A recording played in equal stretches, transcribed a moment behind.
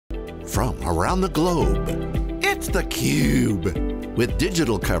from around the globe. It's theCUBE, with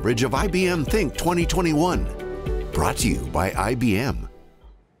digital coverage of IBM Think 2021. Brought to you by IBM.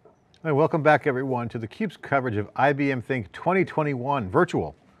 Hi, welcome back everyone to theCUBE's coverage of IBM Think 2021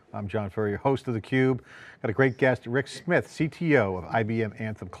 virtual. I'm John Furrier, host of theCUBE. Got a great guest, Rick Smith, CTO of IBM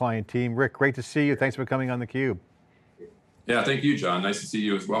Anthem client team. Rick, great to see you. Thanks for coming on theCUBE. Yeah, thank you, John. Nice to see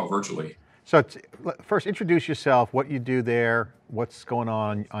you as well, virtually. So first, introduce yourself, what you do there, what's going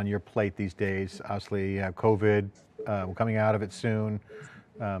on your plate these days. Obviously, COVID, we're coming out of it soon.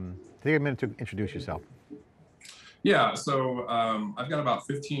 Take a minute to introduce yourself. Yeah, so I've got about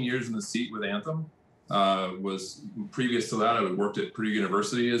 15 years in the seat with Anthem. Previous to that, I worked at Purdue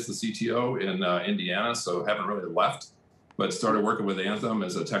University as the CTO in Indiana, so haven't really left, but started working with Anthem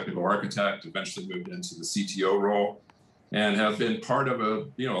as a technical architect, eventually moved into the CTO role, and have been part of a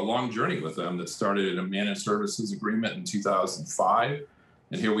long journey with them that started in a managed services agreement in 2005,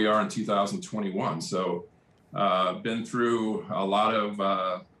 and here we are in 2021. So been through a lot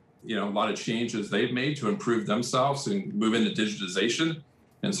of changes they've made to improve themselves and move into digitization,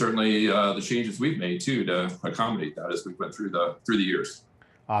 and certainly the changes we've made too to accommodate that as we went through the years.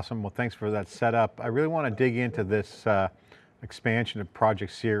 Awesome. Well, thanks for that setup. I really want to dig into this expansion of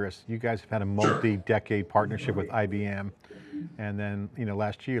Project Cirrus. You guys have had a multi-decade partnership with IBM, and then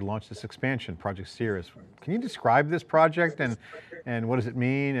last year you launched this expansion, Project Cirrus. Can you describe this project and what does it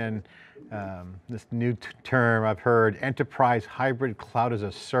mean? And this new term I've heard, enterprise hybrid cloud as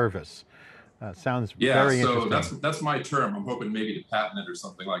a service. Sounds very interesting. So that's my term. I'm hoping maybe to patent it or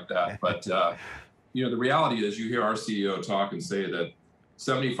something like that. But the reality is, you hear our CEO talk and say that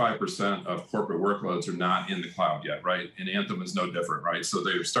 75% of corporate workloads are not in the cloud yet, right? And Anthem is no different, right? So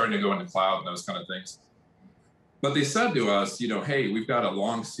they're starting to go into cloud and those kind of things. But they said to us, hey, we've got a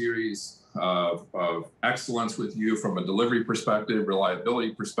long series of excellence with you from a delivery perspective,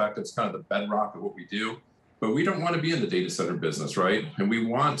 reliability perspective. It's kind of the bedrock of what we do. But we don't want to be in the data center business, right? And we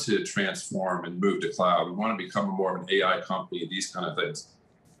want to transform and move to cloud. We want to become more of an AI company, these kind of things.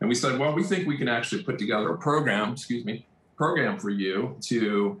 And we said, well, we think we can actually put together a program for you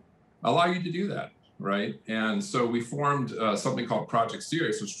to allow you to do that, right? And so we formed something called Project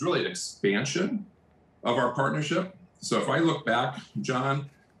Cirrus, which is really an expansion of our partnership. So if I look back, John,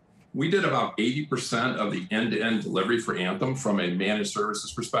 we did about 80% of the end-to-end delivery for Anthem from a managed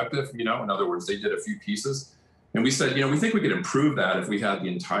services perspective. In other words, they did a few pieces. And we said, we think we could improve that if we had the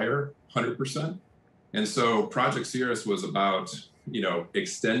entire 100%. And so Project Cirrus was about,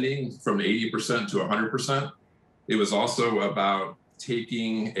 extending from 80% to 100%. It was also about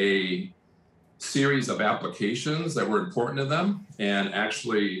taking a series of applications that were important to them and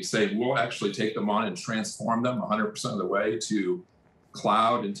actually saying, we'll actually take them on and transform them 100% of the way to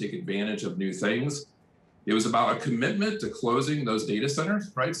cloud and take advantage of new things. It was about a commitment to closing those data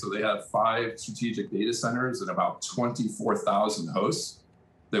centers, right? So they had 5 strategic data centers and about 24,000 hosts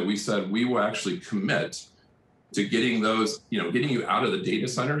that we said we will actually commit to getting those, getting you out of the data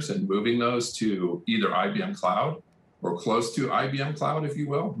centers and moving those to either IBM Cloud or close to IBM Cloud, if you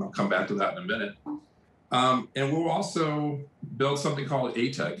will. And I'll come back to that in a minute. And we'll also build something called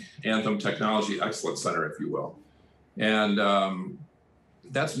ATEC, Anthem Technology Excellence Center, if you will. And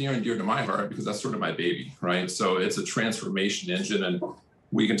that's near and dear to my heart because that's sort of my baby, right? So it's a transformation engine, and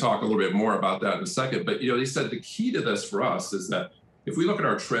we can talk a little bit more about that in a second. But they said the key to this for us is that if we look at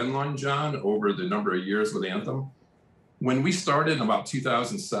our trend line, John, over the number of years with Anthem, when we started in about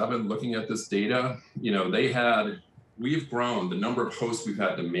 2007, looking at this data, we've grown the number of hosts we've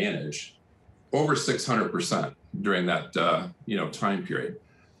had to manage over 600% during that time period.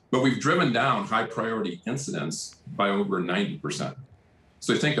 But we've driven down high priority incidents by over 90%.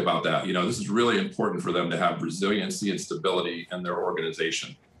 So think about that. This is really important for them to have resiliency and stability in their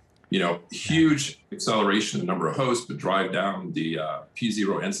organization. Huge acceleration in the number of hosts, but drive down the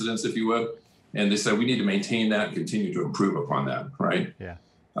P0 incidents, if you would. And they said we need to maintain that and continue to improve upon that, right? Yeah.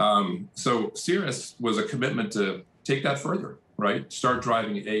 So Cirrus was a commitment to take that further, right? Start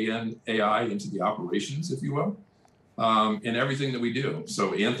driving AI into the operations, if you will, in everything that we do.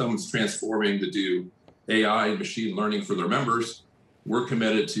 So Anthem's transforming to do AI and machine learning for their members. We're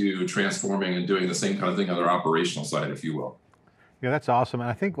committed to transforming and doing the same kind of thing on their operational side, if you will. Yeah, that's awesome. And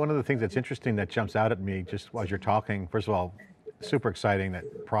I think one of the things that's interesting that jumps out at me just as you're talking, first of all, super exciting,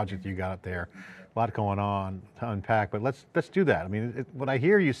 that project you got up there. A lot going on to unpack, but let's do that. I mean, what I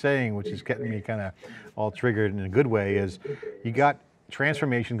hear you saying, which is getting me kind of all triggered in a good way, is you got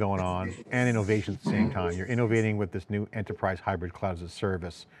transformation going on and innovation at the same time. You're innovating with this new enterprise hybrid cloud as a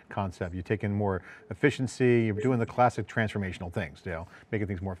service concept. You're taking more efficiency, you're doing the classic transformational things, making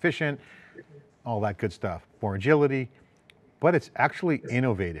things more efficient, all that good stuff, more agility. but it's actually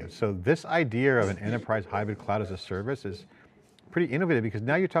innovative. So this idea of an enterprise hybrid cloud as a service is pretty innovative, because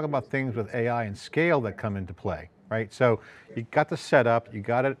now you're talking about things with AI and scale that come into play, right? So you got the setup, you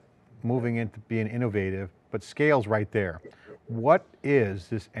got it moving into being innovative, but scale's right there. What is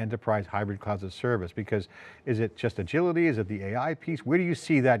this enterprise hybrid cloud as a service? Because is it just agility? Is it the AI piece? Where do you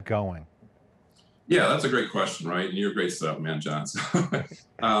see that going? Yeah, that's a great question, right? And you're a great stuff, man, John.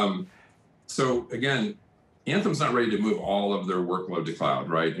 So again, Anthem's not ready to move all of their workload to cloud,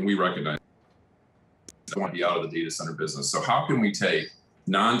 right? And we recognize they want to be out of the data center business. So how can we take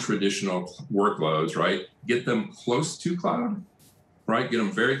non-traditional workloads, right? Get them close to cloud, right? Get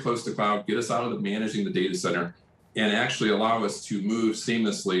them very close to cloud, get us out of the managing the data center, and actually allow us to move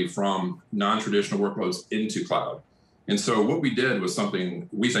seamlessly from non-traditional workloads into cloud. And so what we did was something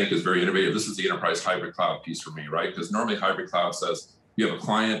we think is very innovative. This is the enterprise hybrid cloud piece for me, right? Because normally hybrid cloud says you have a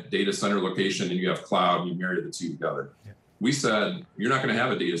client data center location and you have cloud, and you marry the two together. Yeah. We said, you're not going to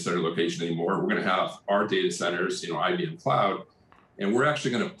have a data center location anymore. We're going to have our data centers, IBM cloud, and we're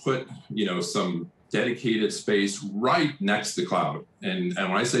actually going to put, some dedicated space right next to cloud. And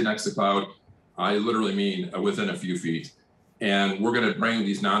when I say next to cloud, I literally mean within a few feet. And we're going to bring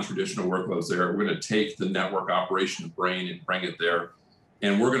these non-traditional workloads there. We're going to take the network operation brain and bring it there.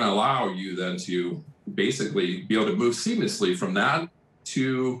 And we're going to allow you then to basically be able to move seamlessly from that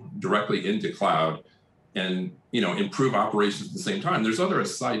to directly into cloud and, improve operations at the same time. There's other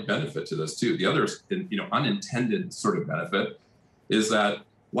side benefit to this too. The other, unintended sort of benefit is that,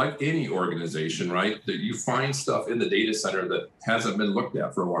 like any organization, right, that you find stuff in the data center that hasn't been looked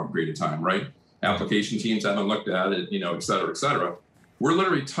at for a long period of time, right? Application teams haven't looked at it, et cetera, et cetera. We're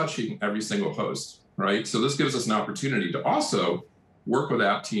literally touching every single host, right? So this gives us an opportunity to also work with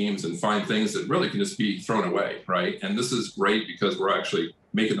app teams and find things that really can just be thrown away, right? And this is great because we're actually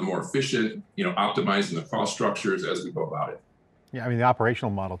making them more efficient, optimizing the cost structures as we go about it. Yeah, I mean, the operational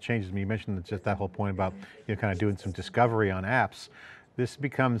model changes. You mentioned just that whole point about, kind of doing some discovery on apps. This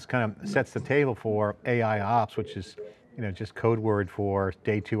becomes sets the table for AI ops, which is, just code word for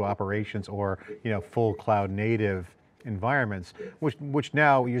day two operations, or, full cloud native environments, which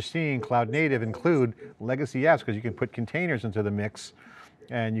now you're seeing cloud native include legacy apps, because you can put containers into the mix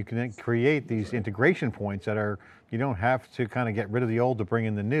and you can then create these integration points that are, you don't have to kind of get rid of the old to bring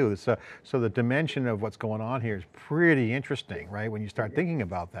in the new. So the dimension of what's going on here is pretty interesting, right? When you start thinking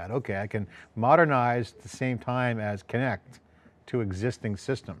about that, okay, I can modernize at the same time as connect to existing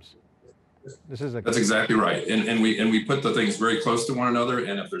systems. That's exactly right. And we put the things very close to one another.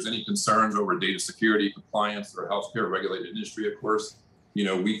 And if there's any concerns over data security, compliance, or healthcare regulated industry, of course,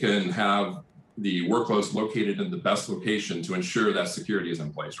 we can have the workloads located in the best location to ensure that security is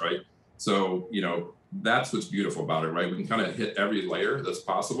in place, right? So, that's what's beautiful about it, right? We can kind of hit every layer that's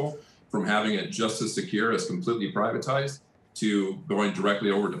possible, from having it just as secure as completely privatized to going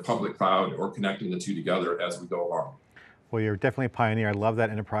directly over to public cloud or connecting the two together as we go along. Well, you're definitely a pioneer. I love that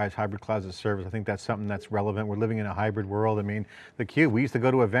enterprise hybrid cloud as a service. I think that's something that's relevant. We're living in a hybrid world. I mean, theCUBE, we used to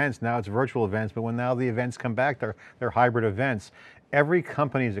go to events, now it's virtual events, but when now the events come back, they're hybrid events. Every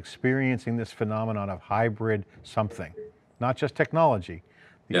company is experiencing this phenomenon of hybrid something, not just technology.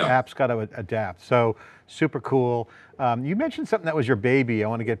 The app's got to adapt. So super cool. You mentioned something that was your baby. I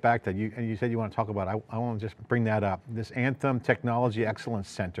want to get back to that. And you said you want to talk about it. I want to just bring that up. This Anthem Technology Excellence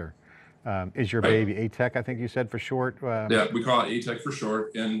Center. Is your baby, ATEC, I think you said for short? Yeah, we call it ATEC for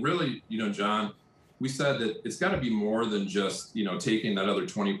short. And really, John, we said that it's got to be more than just, taking that other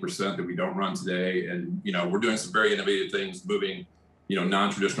 20% that we don't run today. And, we're doing some very innovative things, moving,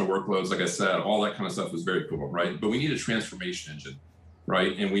 non-traditional workloads. Like I said, all that kind of stuff is very cool, right? But we need a transformation engine,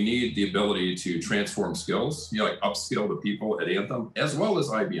 right? And we need the ability to transform skills, like upskill the people at Anthem, as well as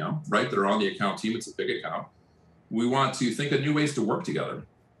IBM, right? That are on the account team. It's a big account. We want to think of new ways to work together.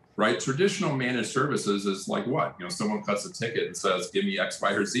 Right? Traditional managed services is like what? Someone cuts a ticket and says, give me X,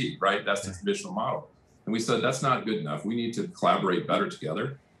 Y, or Z, right? That's the traditional model. And we said, that's not good enough. We need to collaborate better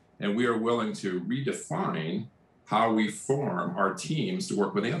together. And we are willing to redefine how we form our teams to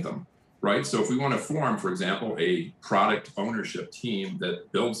work with Anthem, right? So if we want to form, for example, a product ownership team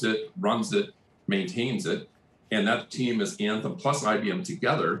that builds it, runs it, maintains it, and that team is Anthem plus IBM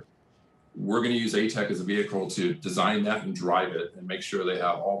together, we're going to use ATEC as a vehicle to design that and drive it and make sure they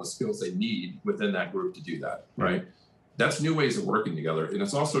have all the skills they need within that group to do that, right? That's new ways of working together. And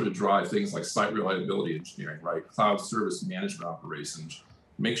it's also to drive things like site reliability engineering, right? Cloud service management operations,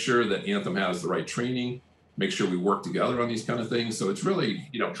 make sure that Anthem has the right training, make sure we work together on these kind of things. So it's really,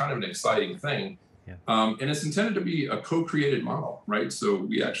 kind of an exciting thing. Yeah. And it's intended to be a co-created model, right? So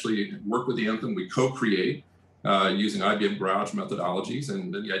we actually work with Anthem, we co-create using IBM Garage methodologies,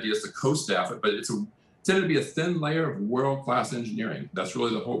 and then the idea is to co-staff it, but intended to be a thin layer of world-class engineering. That's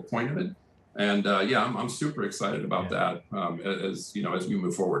really the whole point of it. And yeah, I'm super excited about that as we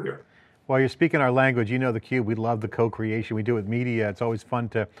move forward here. Well, you're speaking our language. You know theCUBE, we love the co-creation. We do it with media. It's always fun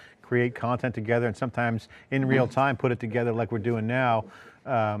to create content together and sometimes in real time put it together like we're doing now.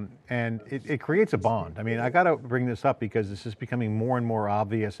 And it creates a bond. I mean, I got to bring this up because this is becoming more and more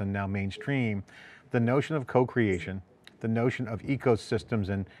obvious and now mainstream. The notion of co-creation, the notion of ecosystems,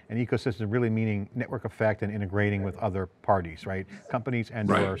 and ecosystems really meaning network effect and integrating with other parties, right? Companies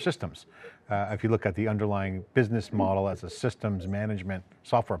and or systems. If you look at the underlying business model as a systems management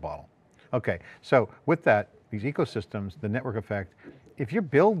software model. Okay, so with that, these ecosystems, the network effect, if you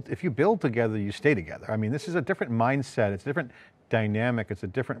build together, you stay together. I mean, this is a different mindset, it's a different dynamic, it's a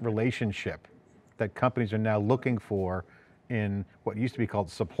different relationship that companies are now looking for in what used to be called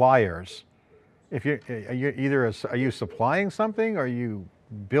suppliers. If are you supplying something or are you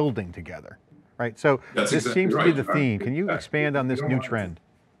building together, right? So this exactly seems to be the theme. Can you expand on this new trend?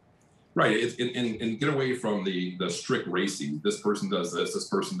 Right, and get away from the strict racing. This person does this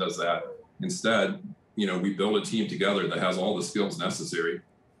person does that. Instead, we build a team together that has all the skills necessary,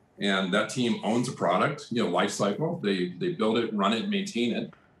 and that team owns a product, life cycle. They build it, run it, maintain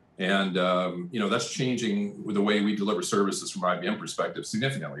it, and that's changing the way we deliver services from IBM perspective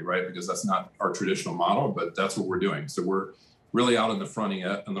significantly, right? Because that's not our traditional model, but that's what we're doing. So we're really out on the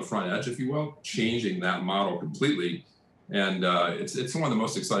front edge, if you will, changing that model completely. And it's one of the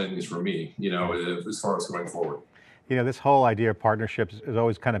most exciting things for me, as far as going forward. This whole idea of partnerships has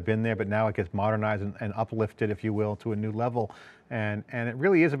always kind of been there, but now it gets modernized and uplifted, if you will, to a new level. And it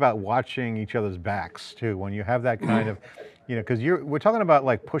really is about watching each other's backs too. When you have that kind of, because we're talking about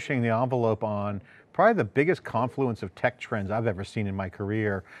like pushing the envelope on probably the biggest confluence of tech trends I've ever seen in my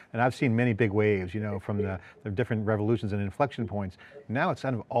career. And I've seen many big waves, from the different revolutions and inflection points. Now it's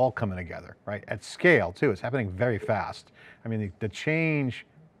kind of all coming together, right? At scale too, it's happening very fast. I mean, the change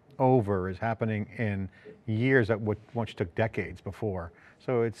over is happening in years that once took decades before.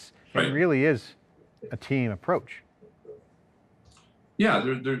 So it really is a team approach. Yeah,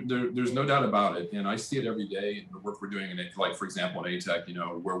 there's no doubt about it. And I see it every day in the work we're doing in it, like for example, in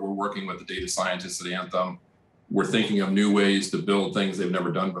ATEC, where we're working with the data scientists at Anthem. We're thinking of new ways to build things they've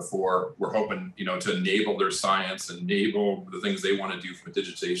never done before. We're hoping, to enable their science, enable the things they want to do from a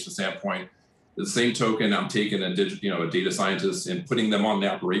digitization standpoint. The same token, I'm taking a data scientist and putting them on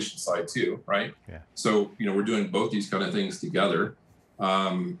the operations side too, right? Yeah. So, we're doing both these kind of things together.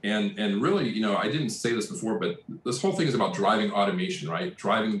 And really, I didn't say this before, but this whole thing is about driving automation, right?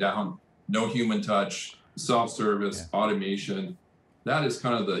 Driving down, no human touch, self-service, automation. That is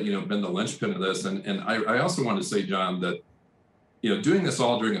kind of been the linchpin of this. And I also want to say, John, that, doing this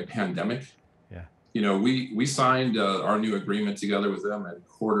all during a pandemic, we signed our new agreement together with them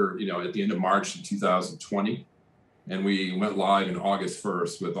at the end of March in 2020. And we went live in August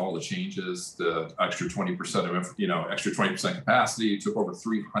 1st with all the changes, the extra 20% of, extra 20% capacity, took over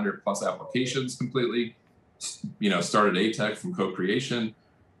 300 plus applications completely, started ATEC from co-creation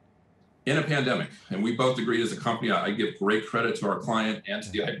in a pandemic. And we both agreed as a company, I give great credit to our client and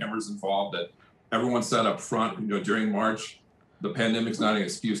to the IBMers involved that everyone said up front, during March, the pandemic's not an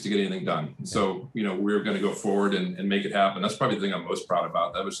excuse to get anything done. So, we're going to go forward and make it happen. That's probably the thing I'm most proud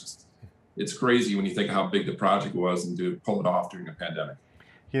about. That was just, it's crazy when you think of how big the project was and to pull it off during a pandemic.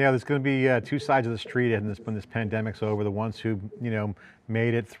 There's going to be two sides of the street when this pandemic's over. The ones who,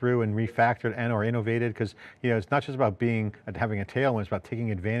 made it through and refactored and or innovated, because, it's not just about having a tailwind, it's about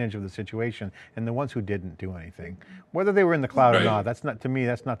taking advantage of the situation. And the ones who didn't do anything, whether they were in the cloud or not, to me,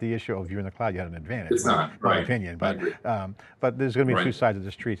 that's not the issue of you're in the cloud, you had an advantage. It's not, in my opinion. But there's going to be two sides of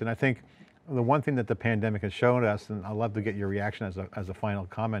the street. And I think the one thing that the pandemic has shown us, and I'd love to get your reaction as a final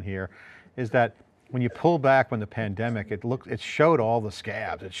comment here, is that when you pull back from the pandemic, it showed all the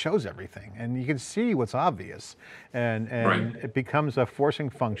scabs, it shows everything, and you can see what's obvious, and it becomes a forcing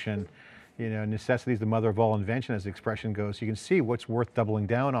function. Necessity is the mother of all invention, as the expression goes. So you can see what's worth doubling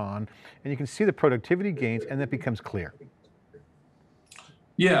down on, and you can see the productivity gains, and that becomes clear.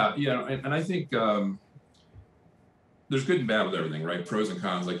 Yeah, and I think there's good and bad with everything, right? Pros and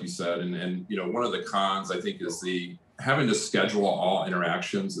cons, like you said, and one of the cons I think is having to schedule all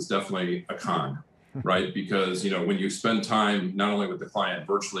interactions is definitely a con. Right? Because, when you spend time not only with the client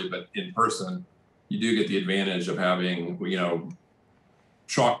virtually, but in person, you do get the advantage of having,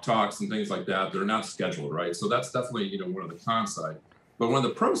 chalk talks and things like that. They're not scheduled, right? So that's definitely, one of the con side. But one of the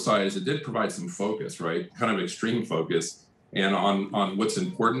pro side is it did provide some focus, right? Kind of extreme focus and on what's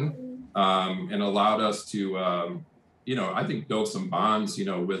important, and allowed us to, I think build some bonds,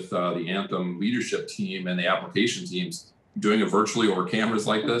 with the Anthem leadership team and the application teams doing it virtually over cameras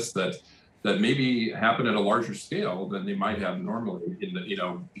like this that, that maybe happen at a larger scale than they might have normally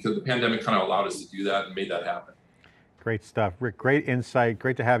because the pandemic kind of allowed us to do that and made that happen. Great stuff. Rick, great insight.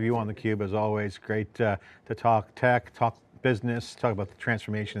 Great to have you on theCUBE as always. Great to talk tech, talk business, talk about the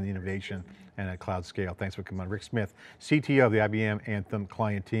transformation and the innovation and at cloud scale. Thanks for coming on. Rick Smith, CTO of the IBM Anthem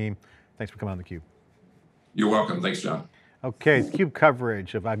client team. Thanks for coming on theCUBE. You're welcome. Thanks, John. Okay, theCUBE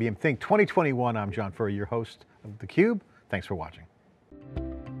coverage of IBM Think 2021. I'm John Furrier, your host of theCUBE. Thanks for watching.